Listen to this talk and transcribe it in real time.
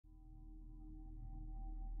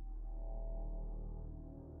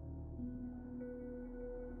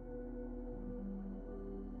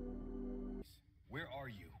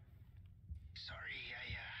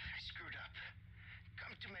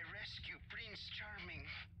was charming.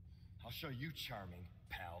 I'll show you charming,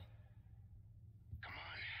 pal. Come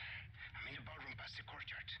on. I'm in the ballroom past the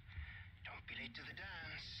courtyard. Don't be late to the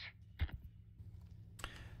dance.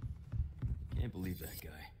 Can't believe that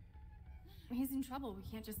guy. He's in trouble. We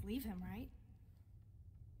can't just leave him, right?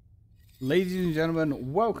 Ladies and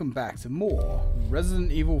gentlemen, welcome back to more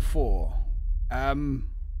Resident Evil 4.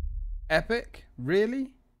 Epic?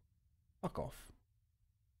 Really? Fuck off.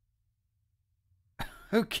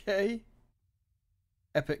 Okay.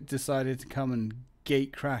 Epic decided to come and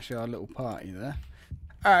gate crash our little party there.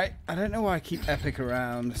 Alright, I don't know why I keep Epic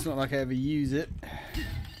around. It's not like I ever use it.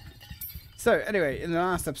 So, anyway, in the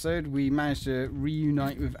last episode, we managed to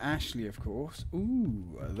reunite with Ashley, of course.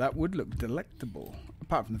 Ooh, that would look delectable.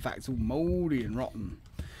 Apart from the fact it's all mouldy and rotten.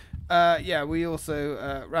 Yeah, we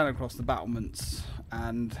also ran across the battlements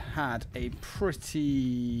and had a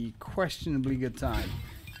pretty questionably good time.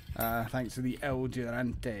 Thanks to the El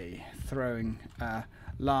Gigante throwing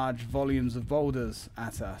large volumes of boulders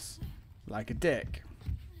at us like a dick.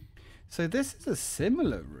 So this is a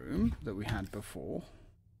similar room that we had before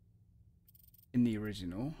in the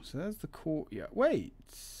original. So there's the courtyard. Wait.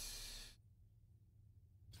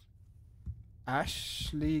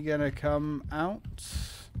 Ashley gonna come out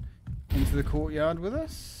into the courtyard with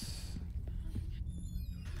us?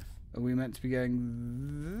 Are we meant to be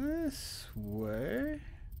going this way?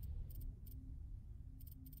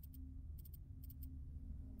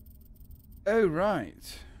 Oh,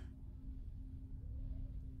 right.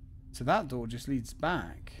 So that door just leads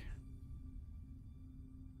back.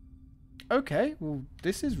 Okay, well,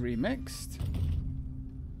 this is remixed.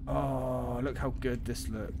 Oh, look how good this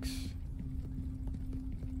looks.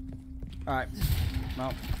 Alright,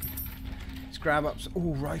 well, let's grab up some...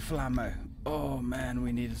 Oh, rifle ammo. Oh, man,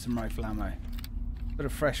 we needed some rifle ammo. Put a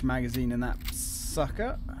fresh magazine in that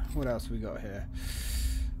sucker. What else we got here?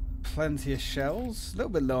 Plenty of shells. A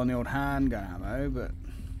little bit low on the old handgun ammo, but...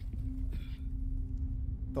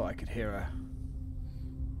 Thought I could hear a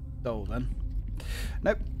doll then.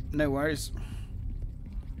 Nope. No worries.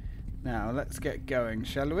 Now, let's get going,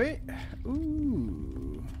 shall we?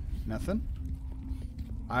 Ooh, nothing.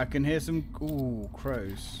 I can hear some... Ooh,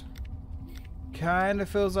 crows. Kind of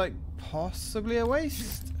feels like possibly a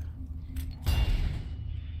waste.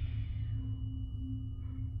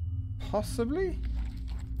 Possibly?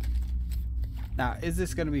 Now, is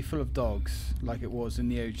this going to be full of dogs like it was in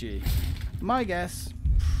the OG? My guess...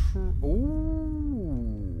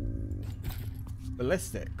 Ooh.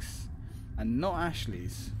 Ballistics, and not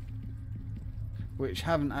Ashley's, which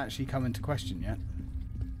haven't actually come into question yet.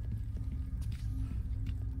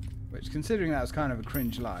 Which, considering that was kind of a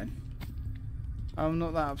cringe line, I'm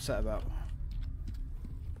not that upset about.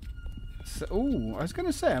 So, ooh, I was going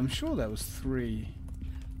to say, I'm sure there was 3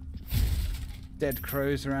 dead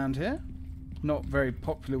crows around here. Not very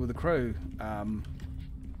popular with the crow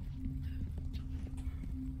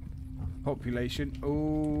population.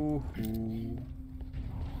 Ooh.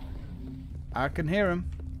 I can hear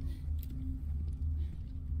him.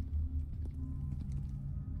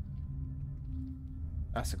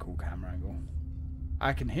 That's a cool camera angle.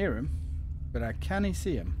 I can hear him, but I can't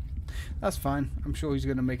see him. That's fine. I'm sure he's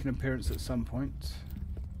going to make an appearance at some point.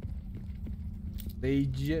 They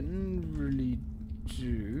generally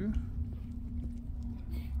do.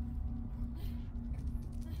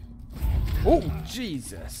 Oh,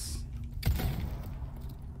 Jesus.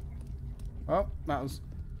 Well, that was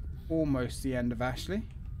almost the end of Ashley.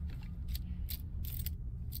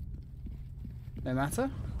 No matter.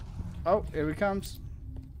 Oh, here he comes.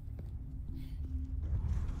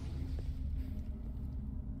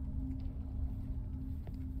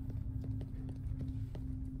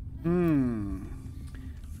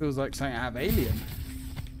 Feels like something out of Alien.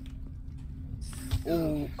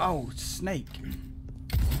 Oh, oh, snake.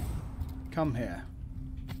 Come here.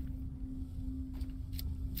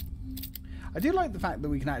 I do like the fact that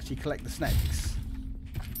we can actually collect the snakes.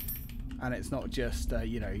 And it's not just,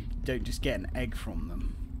 you know, you don't just get an egg from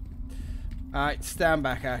them. Alright, stand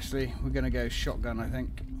back, Ashley. We're going to go shotgun, I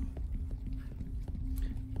think.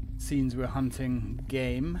 Seems we're hunting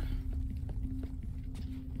game.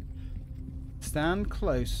 Stand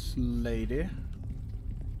close, lady.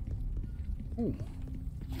 Ooh.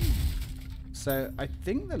 So, I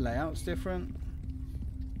think the layout's different.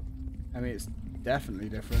 I mean, it's definitely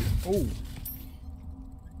different. Ooh.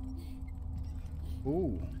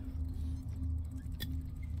 Ooh.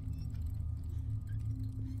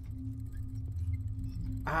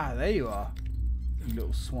 Ah, there you are. You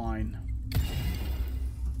little swine.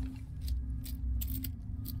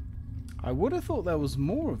 I would have thought there was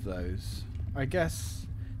more of those. I guess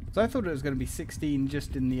So I thought it was going to be 16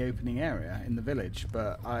 just in the opening area, in the village,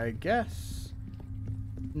 but I guess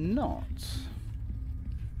not.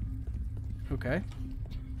 Okay.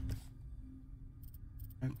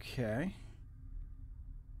 Okay.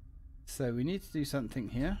 So we need to do something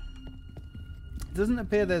here. It doesn't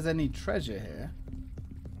appear there's any treasure here,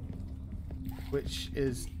 which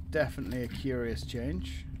is definitely a curious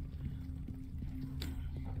change.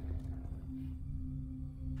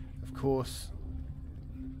 Of course,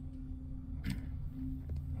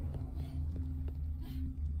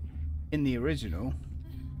 in the original,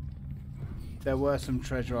 there were some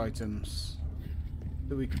treasure items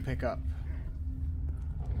that we could pick up.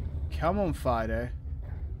 Come on, Fido.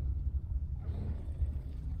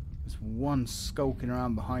 There's one skulking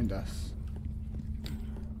around behind us.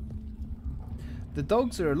 The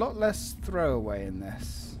dogs are a lot less throwaway in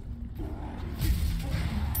this,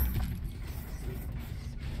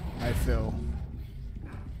 I feel.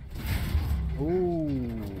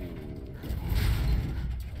 Ooh.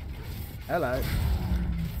 Hello.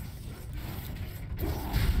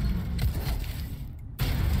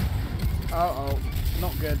 Uh-oh.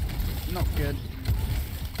 Not good. Not good.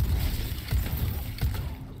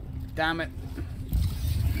 Damn it.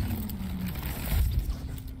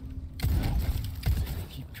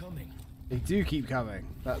 Keep coming. They do keep coming.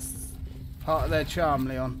 That's part of their charm,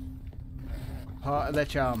 Leon. Part of their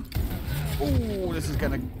charm. Ooh, this is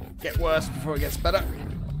gonna get worse before it gets better.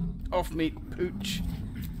 Off me, pooch.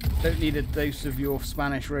 Don't need a dose of your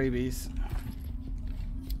Spanish rabies.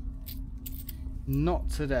 Not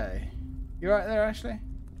today. You right there, Ashley?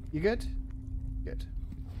 You good? Good.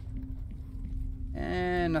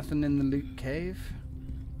 And nothing in the loot cave.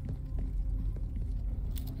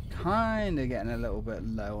 Kinda getting a little bit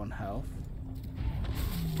low on health.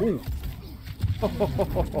 Ooh.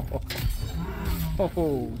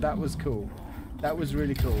 Oh, that was cool. That was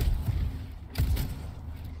really cool.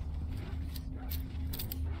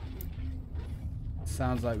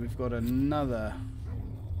 Sounds like we've got another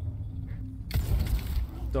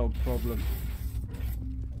dog problem.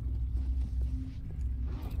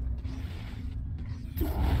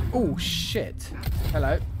 Oh shit.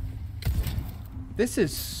 Hello. This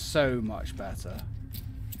is so much better.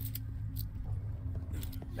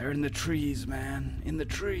 They're in the trees, man. In the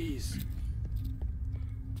trees.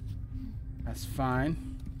 That's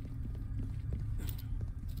fine.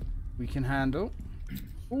 We can handle.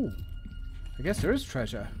 Ooh. I guess there is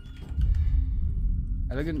treasure.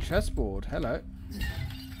 Elegant chessboard. Hello.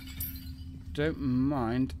 Don't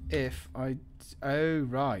mind if I... Oh,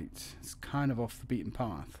 right. It's kind of off the beaten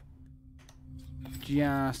path.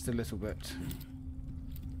 Just a little bit.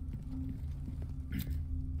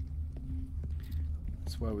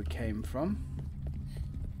 That's where we came from.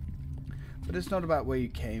 But it's not about where you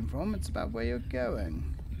came from, it's about where you're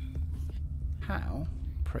going. How,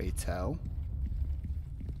 pray tell,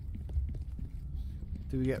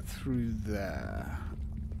 do we get through there?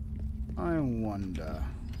 I wonder.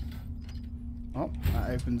 Oh, that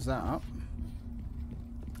opens that up.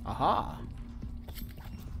 Aha!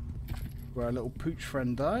 Where our little pooch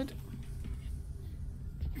friend died.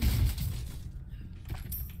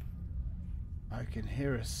 I can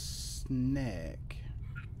hear a snake.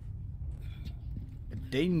 A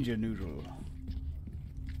danger noodle.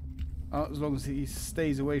 Oh, as long as he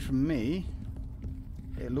stays away from me,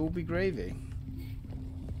 it'll all be gravy.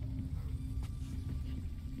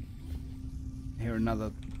 Hear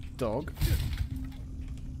another dog.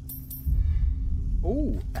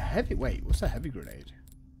 Oh, a heavy... Wait, what's a heavy grenade?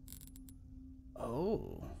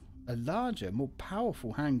 Oh, a larger, more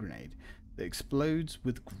powerful hand grenade that explodes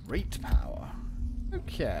with great power.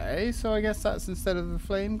 Okay, so I guess that's instead of the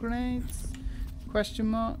flame grenades? Question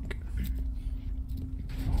mark?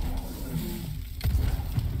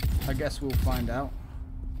 I guess we'll find out.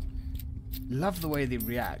 Love the way they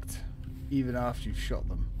react, even after you've shot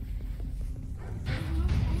them.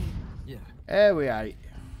 Yeah. There we are.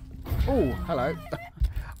 Oh, hello.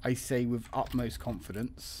 I say with utmost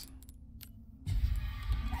confidence.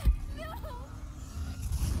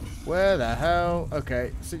 Where the hell?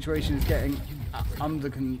 Okay, situation is getting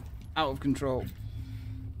out of control.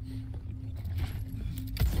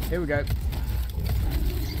 Here we go.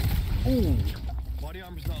 Ooh. Body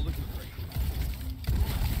armor's not looking great.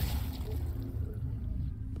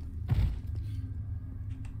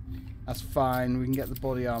 That's fine. We can get the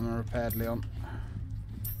body armor repaired, Leon.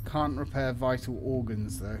 Can't repair vital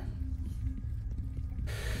organs though.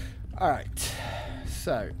 Alright.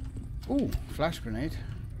 So. Ooh, flash grenade.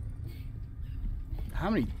 How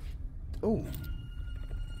many? Ooh.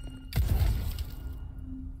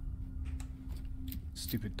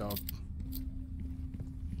 Stupid dog.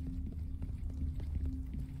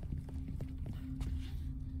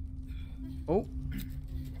 Oh.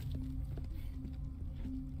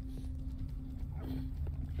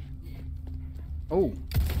 Oh.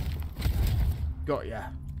 Got ya.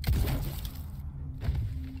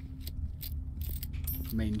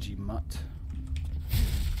 Mangy mutt.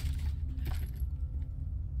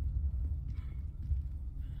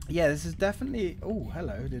 Yeah, this is definitely... Oh,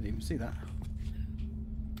 hello. Didn't even see that.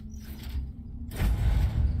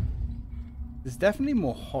 It's definitely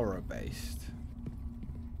more horror-based.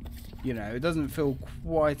 You know, it doesn't feel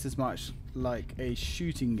quite as much like a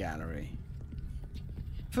shooting gallery.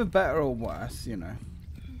 For better or worse, you know.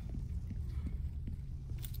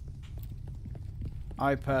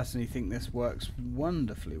 I personally think this works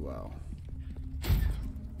wonderfully well.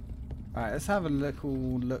 Alright, let's have a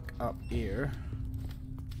little look up here.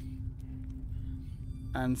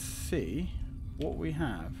 And see what we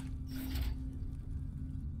have.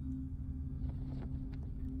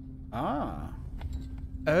 Ah.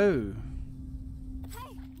 Oh.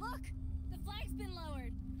 Hey, look! The flag's been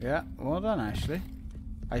lowered. Yeah, well done, Ashley.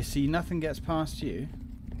 I see nothing gets past you.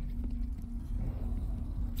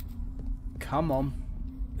 Come on.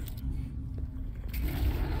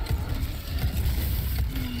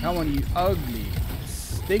 Come on, you ugly,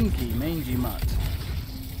 stinky, mangy mutt.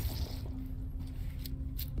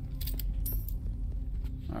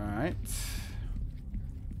 Alright.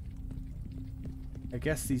 I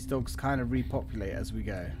guess these dogs kind of repopulate as we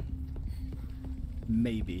go.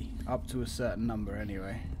 Maybe. Up to a certain number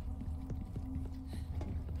anyway.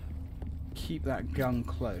 Keep that gun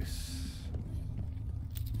close.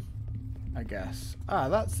 I guess. Ah,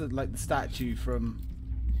 that's like the statue from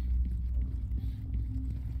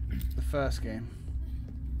the first game.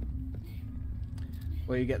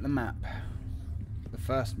 Where you get the map. The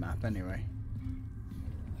first map anyway.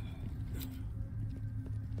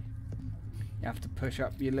 You have to push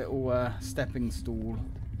up your little stepping stool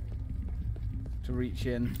to reach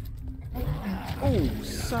in. Oh,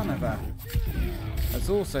 son of a... That's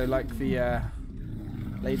also like the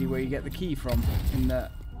lady where you get the key from in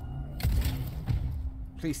the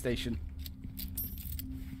police station.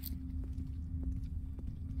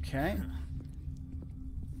 Okay.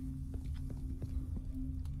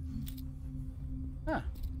 Ah.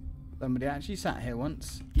 Somebody actually sat here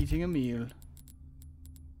once, eating a meal.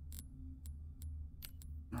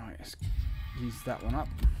 Right, let's use that one up.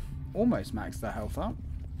 Almost maxed the health up.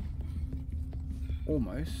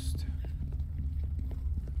 Almost.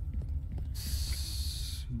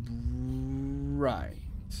 Right.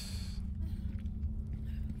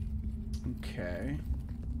 Okay.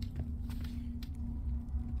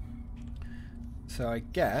 So I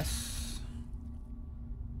guess...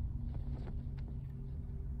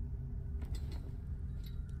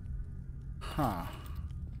 Huh.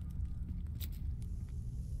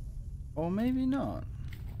 Or maybe not.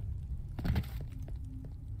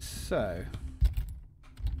 So...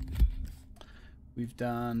 We've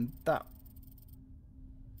done that.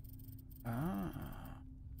 Ah.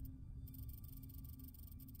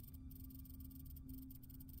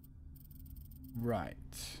 Right.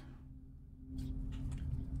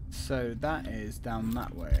 So that is down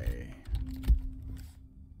that way.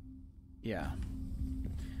 Yeah.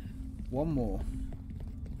 One more.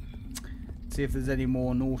 See if there's any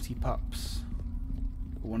more naughty pups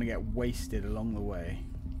who want to get wasted along the way.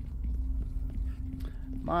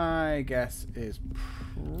 My guess is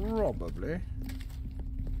probably...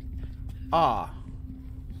 Ah.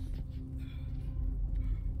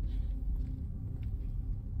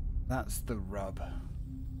 That's the rub.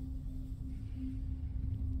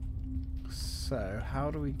 So,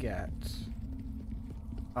 how do we get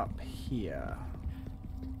up here?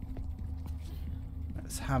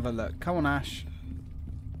 Let's have a look. Come on, Ash.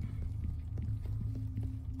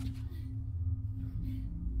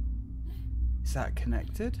 Is that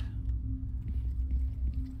connected?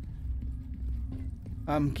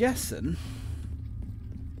 I'm guessing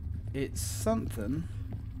it's something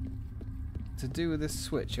to do with this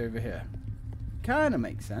switch over here. Kind of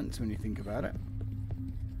makes sense when you think about it.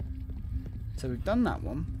 So we've done that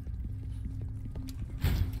one.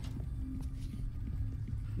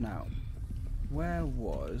 Now, where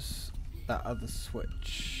was that other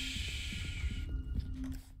switch?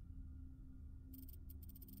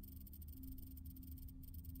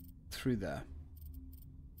 Through there.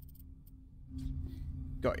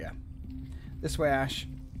 Got ya. This way, Ash.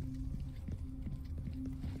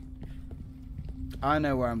 I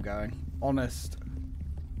know where I'm going. Honest.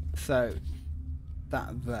 So,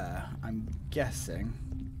 that there, I'm guessing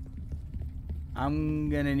I'm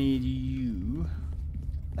gonna need you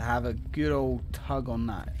to have a good old tug on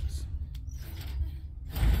that.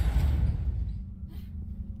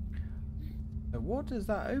 what does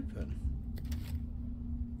that open?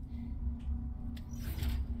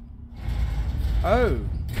 Oh.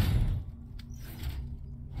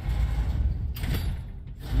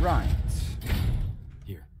 Right.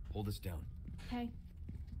 Here, hold this down. Okay.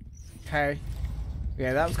 Okay.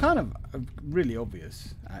 Yeah, that was kind of really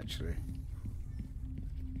obvious, actually.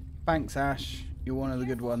 Thanks, Ash. You're one of the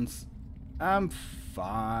good ones. I'm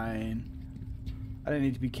fine. I don't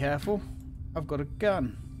need to be careful. I've got a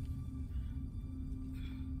gun.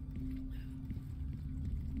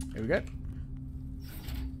 Here we go.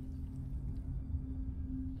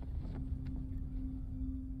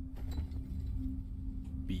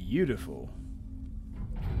 Beautiful.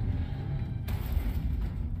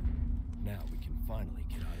 Now we can finally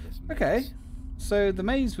get out of this maze. Okay. So the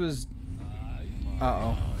maze was...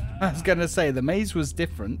 Uh-oh. I was going to say, the maze was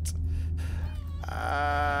different.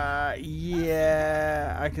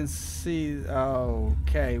 Yeah, I can see... Oh,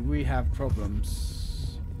 okay, we have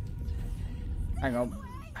problems. Hang on.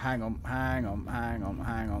 Hang on, hang on, hang on,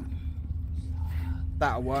 hang on.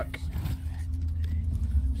 That'll work.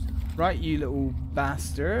 Right, you little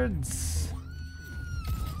bastards.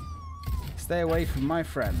 Stay away from my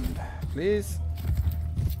friend, please.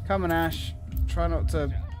 Come on, Ash. Try not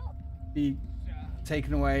to be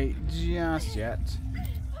taken away just yet.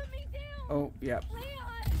 Oh, yep.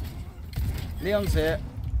 Leon's here.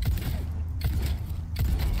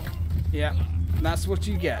 Yep, that's what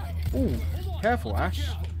you get. Ooh, careful, Ash.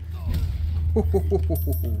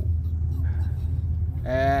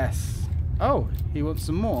 Yes. Oh, he wants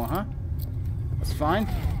some more, huh? That's fine.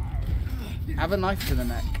 Have a knife to the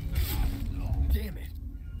neck. Damn it.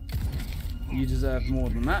 You deserve more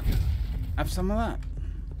than that. Have some of that.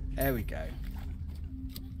 There we go.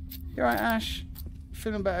 You alright, Ash?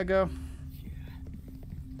 Feeling better, girl?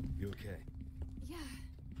 You okay? Yeah,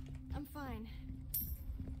 I'm fine.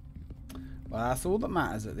 Well, that's all that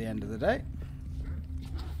matters at the end of the day.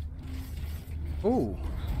 Ooh.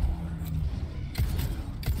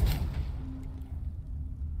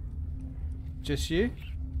 Just you?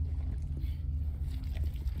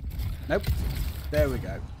 Nope. There we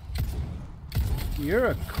go. You're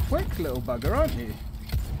a quick little bugger, aren't you?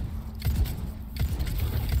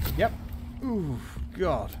 Yep. Ooh,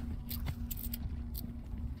 God.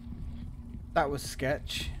 That was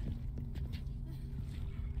sketch.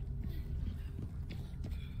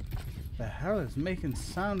 The hell is making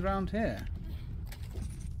sound around here?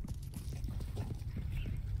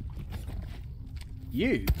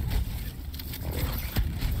 You?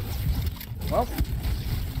 Well.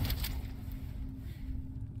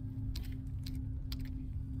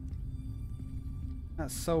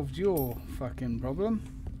 That solved your fucking problem.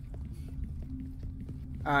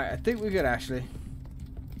 Alright, I think we're good, Ashley.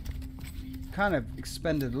 Kind of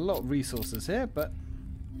expended a lot of resources here, but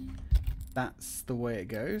that's the way it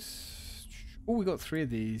goes. Oh, we got 3 of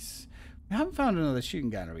these. We haven't found another shooting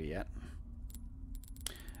gallery yet.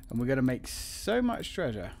 And we're going to make so much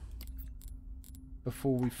treasure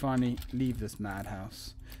before we finally leave this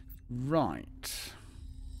madhouse. Right.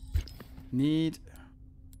 Need.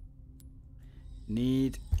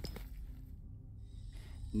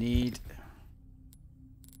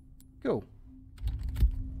 Cool.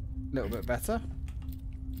 A little bit better.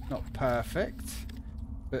 Not perfect,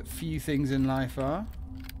 but few things in life are.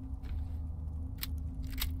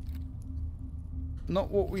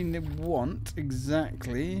 Not what we want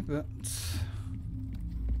exactly, but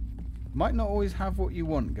might not always have what you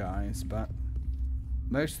want, guys, but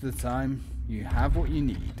most of the time you have what you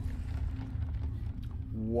need.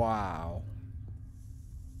 Wow.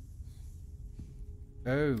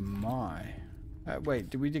 Oh my.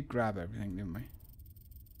 Wait, we did grab everything, didn't we?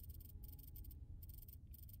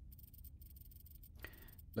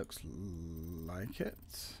 Looks like it.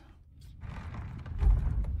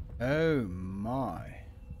 Oh my.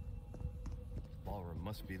 Ballroom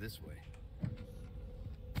must be this way.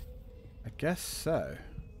 I guess so.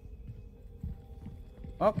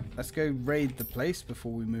 Oh, let's go raid the place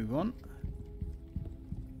before we move on.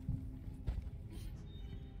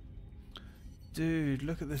 Dude,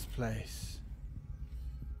 look at this place.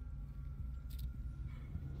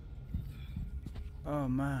 Oh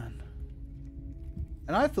man.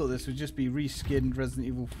 And I thought this would just be reskinned Resident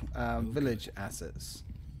Evil Village assets.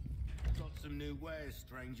 Got some new wares,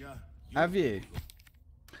 stranger. Have you?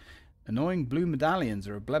 Annoying blue medallions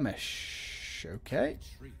are a blemish. Okay.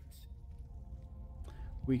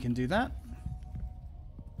 We can do that.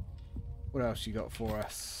 What else you got for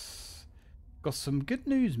us? Got some good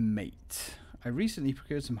news, mate. I recently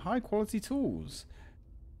procured some high quality tools.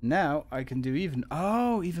 Now I can do even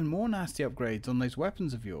more nasty upgrades on those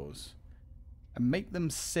weapons of yours. And make them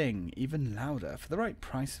sing even louder for the right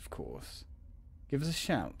price, of course. Give us a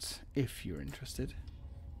shout if you're interested.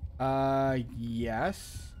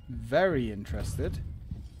 Yes. Very interested.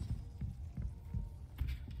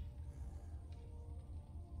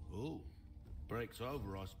 Oh, break's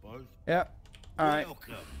over, I suppose. Yep. Alright.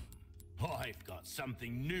 Welcome. I've got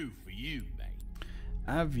something new for you, mate.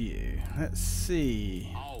 Have you? Let's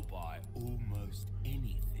see. I'll buy almost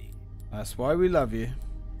anything. That's why we love you.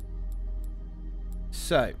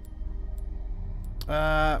 So.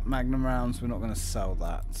 Magnum rounds, we're not going to sell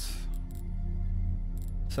that.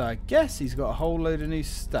 So I guess he's got a whole load of new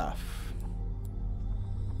stuff.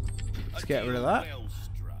 Let's get rid of that. Well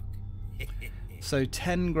struck. So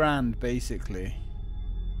 10 grand basically.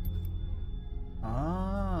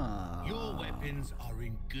 Ah. Your weapons are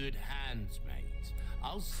in good hands, mate.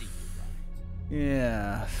 I'll see you right.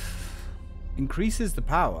 Yeah. Increases the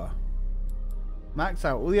power. Max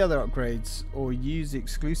out all the other upgrades or use the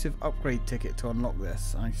exclusive upgrade ticket to unlock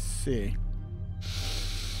this. I see.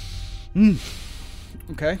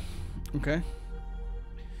 Okay. Okay.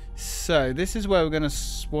 So this is where we're going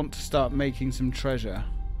to want to start making some treasure.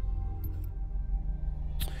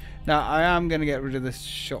 Now I am going to get rid of this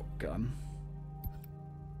shotgun.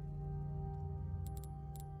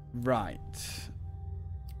 Right.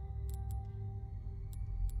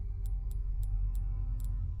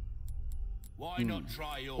 Why not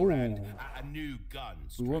try your hand at a new gun?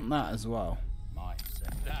 We want that as well.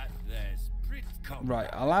 That there's pretty Right,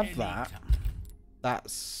 I'll have that.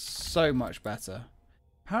 That's so much better.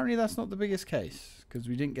 Apparently that's not the biggest case, because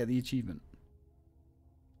we didn't get the achievement.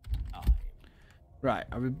 Right,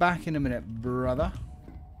 I'll be back in a minute, brother.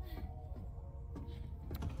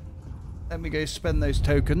 Let me go spend those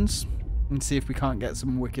tokens and see if we can't get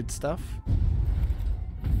some wicked stuff.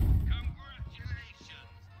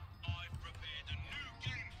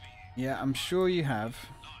 Yeah, I'm sure you have.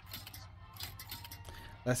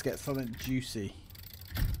 Let's get something juicy.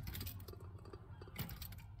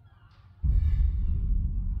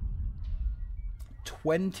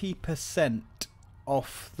 %20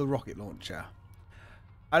 off the rocket launcher.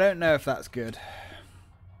 I don't know if that's good.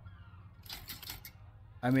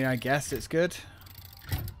 I mean, I guess it's good.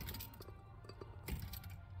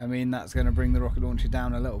 I mean, that's going to bring the rocket launcher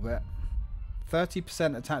down a little bit.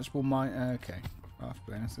 30% attachable mine. Okay, craft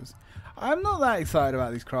bonuses. I'm not that excited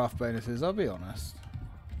about these craft bonuses, I'll be honest.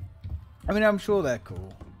 I mean, I'm sure they're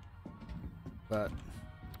cool. But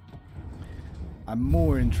I'm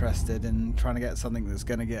more interested in trying to get something that's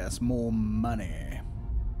going to get us more money.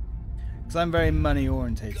 Because I'm very money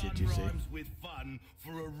orientated, you see. With fun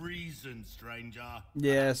for a reason, stranger.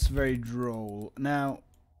 Yes, very droll. Now,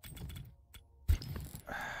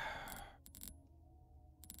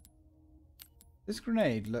 this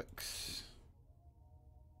grenade looks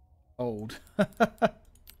old.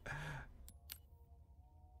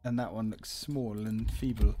 And that one looks small and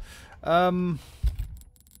feeble. Now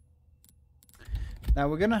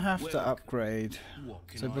we're going to have to upgrade.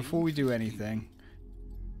 So before we do anything,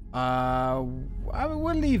 I mean,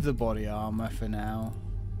 we'll leave the body armor for now.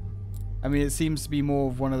 I mean, it seems to be more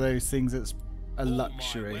of one of those things that's a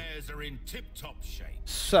luxury.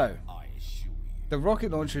 So, the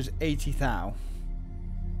rocket launcher is 80,000.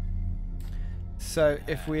 So,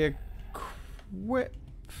 if we equip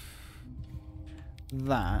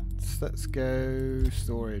that, let's go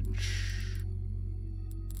storage.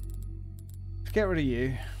 Let's get rid of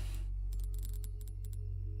you.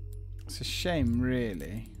 It's a shame,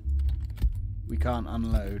 really. We can't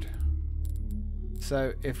unload.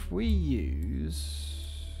 So if we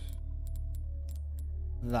use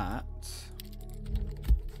that,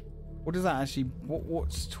 what does that actually?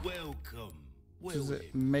 What's? Welcome. Does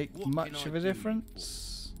it make much of a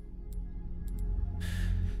difference?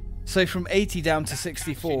 So from 80 down to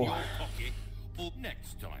 64.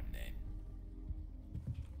 Next time, then.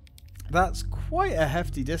 That's quite a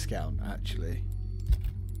hefty discount, actually.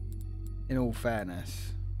 In all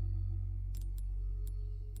fairness.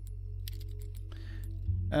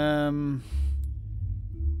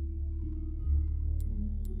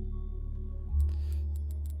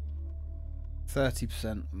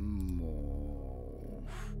 30% more.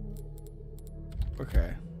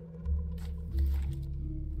 Okay.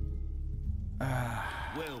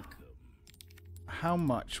 Welcome. How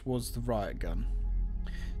much was the riot gun?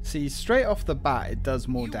 See, straight off the bat, it does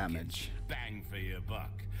more damage. Bang for your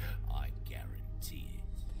buck, I guarantee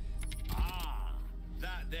it. Ah,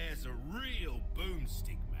 that there's a real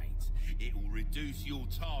boomstick, mate. It will reduce your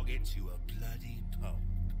target to a bloody pulp.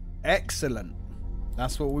 Excellent.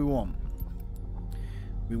 That's what we want.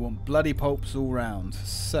 We want bloody pulps all round.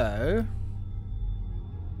 So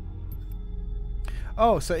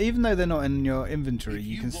Oh, so even though they're not in your inventory, If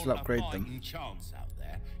you can still want a upgrade them. fighting chance out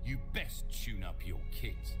there, you best tune up your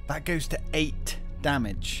kit. That goes to 8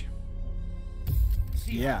 damage.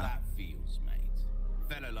 See Yeah. how that feels, mate.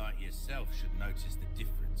 A fella like yourself should notice the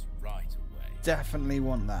difference right away. Definitely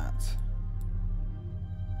want that.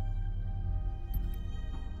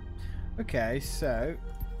 Okay, so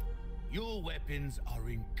Your weapons are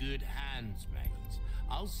in good hands, mate.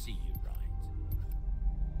 I'll see you right.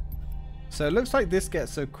 it looks like this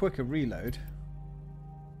gets a quicker reload.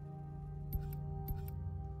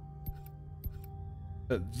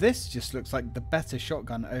 But this just looks like the better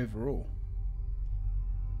shotgun overall.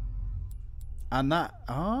 And that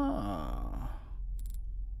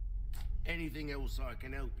Anything else I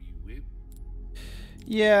can help you with?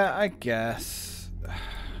 yeah, I guess.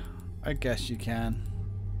 I guess you can.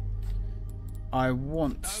 I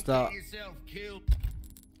want to Don't start get yourself killed.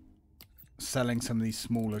 selling some of these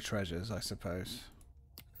smaller treasures, I suppose.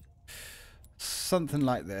 Something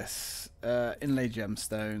like this. Inlay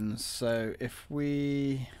gemstones. So if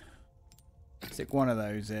we stick one of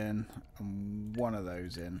those in and one of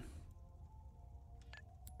those in.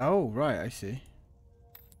 Oh, right, I see.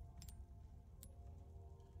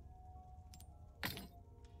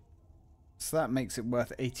 So that makes it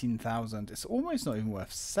worth 18,000. It's almost not even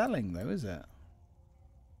worth selling though, is it?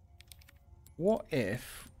 What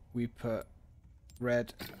if we put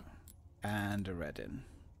red and a red in?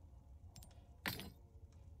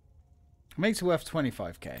 Makes it worth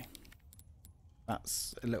 25k.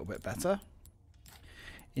 That's a little bit better.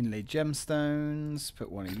 Inlay gemstones.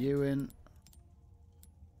 Put one of you in.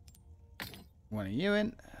 One of you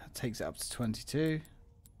in. Takes it up to 22.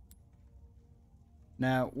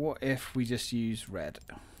 Now, what if we just use red?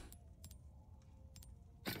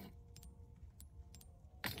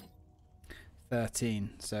 $13,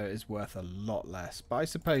 so it is worth a lot less. But I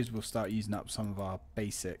suppose we'll start using up some of our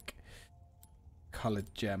basic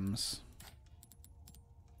coloured gems.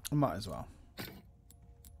 I might as well.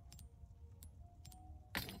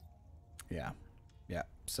 Yeah. Yeah.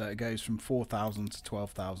 So it goes from 4,000 to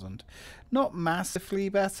 12,000. Not massively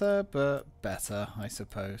better, but better, I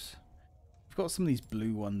suppose. We've got some of these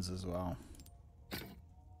blue ones as well.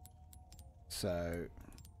 So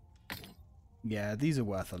yeah, these are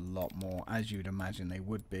worth a lot more, as you would imagine they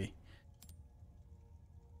would be.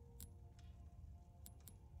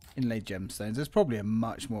 Inlaid gemstones. There's probably a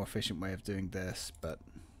much more efficient way of doing this, but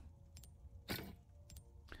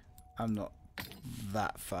I'm not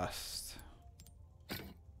that fussed.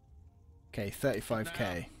 Okay,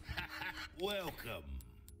 35k. Welcome.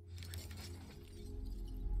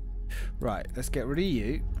 Right, let's get rid of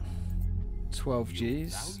you. 12 Your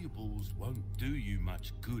Gs. valuables won't do you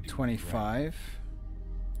much good. 25.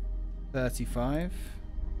 35.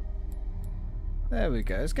 There we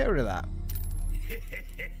go. Let's get rid of that.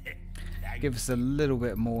 Give us a little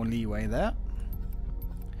bit more leeway there.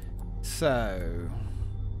 So,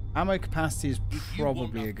 ammo capacity is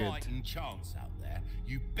probably a good chance out there,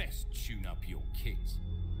 you best tune up your kit.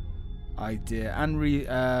 idea. And rate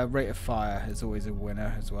of fire is always a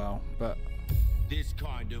winner as well. But This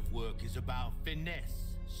kind of work is about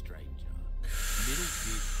finesse, stranger. Little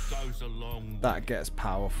bit goes along. that gets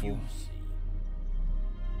powerful. You'll see.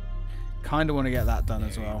 Kind of want to get that done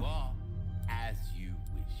as There you well. are, as you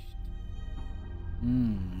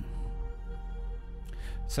wished.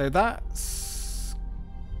 So that's...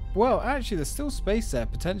 Well, actually, there's still space there,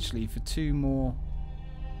 potentially, for 2 more.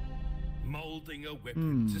 Molding a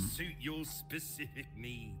weapon to suit your specific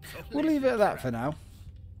needs. We'll leave it at that for now.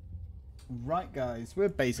 Right, guys, we're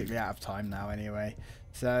basically out of time now anyway.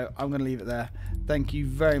 So I'm going to leave it there. Thank you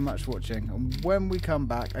very much for watching. And when we come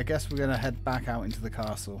back, I guess we're going to head back out into the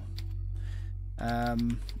castle.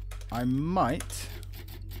 I might,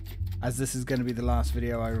 as this is going to be the last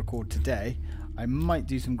video I record today, I might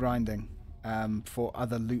do some grinding for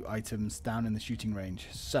other loot items down in the shooting range.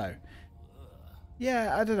 So,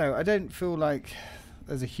 yeah, I don't know. I don't feel like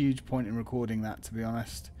there's a huge point in recording that, to be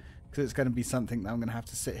honest, because it's going to be something that I'm going to have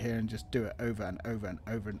to sit here and just do it over and over and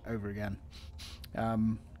over and over again.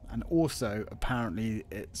 And also, apparently,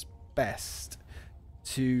 it's best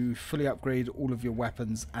to fully upgrade all of your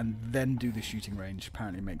weapons and then do the shooting range.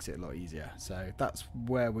 Apparently makes it a lot easier. So that's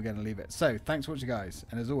where we're going to leave it. So thanks for watching, guys,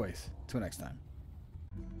 and as always, till next time.